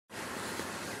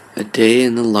A day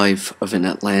in the life of an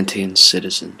Atlantean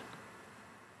citizen.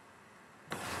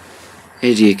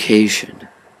 Education.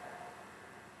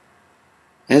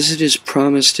 As it is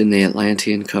promised in the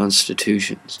Atlantean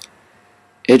Constitutions,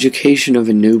 education of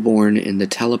a newborn in the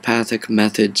telepathic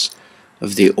methods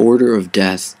of the order of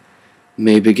death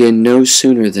may begin no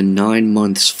sooner than 9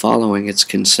 months following its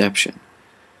conception,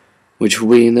 which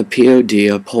we in the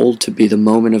POD uphold to be the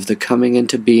moment of the coming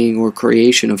into being or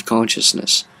creation of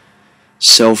consciousness,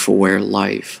 self-aware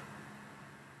life.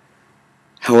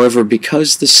 However,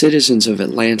 because the citizens of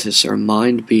Atlantis are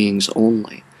mind beings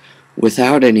only,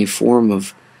 without any form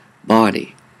of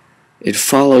body, it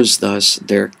follows thus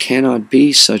there cannot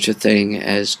be such a thing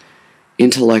as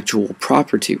intellectual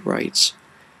property rights,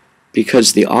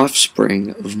 because the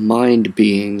offspring of mind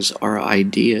beings are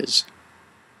ideas.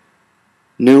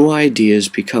 New ideas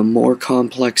become more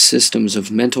complex systems of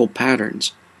mental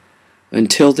patterns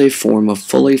until they form a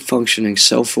fully functioning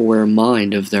self-aware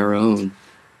mind of their own.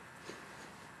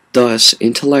 Thus,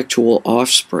 intellectual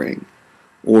offspring,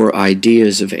 or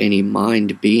ideas of any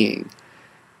mind being,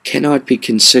 cannot be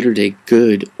considered a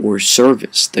good or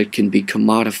service that can be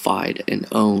commodified and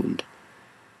owned.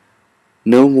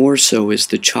 No more so is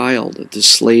the child the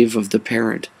slave of the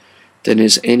parent than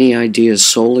is any idea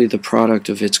solely the product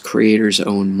of its creator's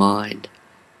own mind.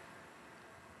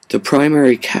 The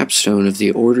primary capstone of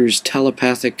the Order's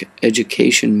telepathic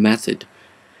education method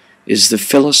is the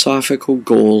philosophical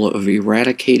goal of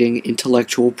eradicating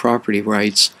intellectual property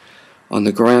rights on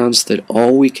the grounds that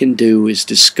all we can do is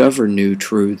discover new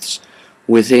truths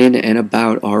within and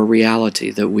about our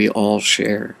reality that we all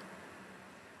share.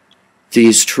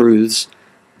 These truths,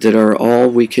 that are all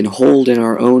we can hold in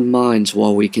our own minds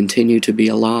while we continue to be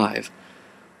alive,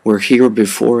 were here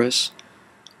before us,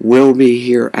 will be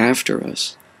here after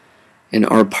us, and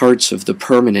are parts of the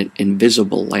permanent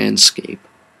invisible landscape.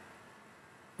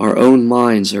 Our own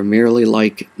minds are merely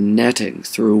like netting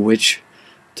through which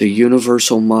the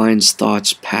universal mind's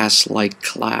thoughts pass like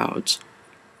clouds.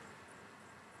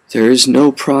 There is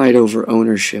no pride over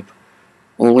ownership,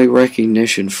 only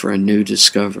recognition for a new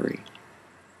discovery.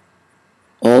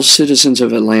 All citizens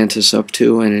of Atlantis up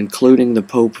to and including the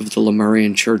Pope of the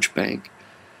Lemurian Church-Bank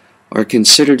are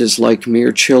considered as like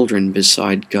mere children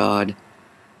beside God.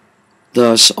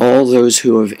 Thus, all those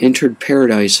who have entered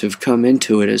paradise have come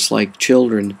into it as like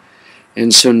children,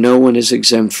 and so no one is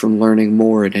exempt from learning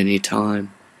more at any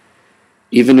time.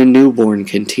 Even a newborn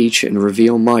can teach and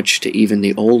reveal much to even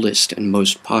the oldest and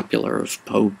most popular of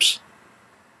popes.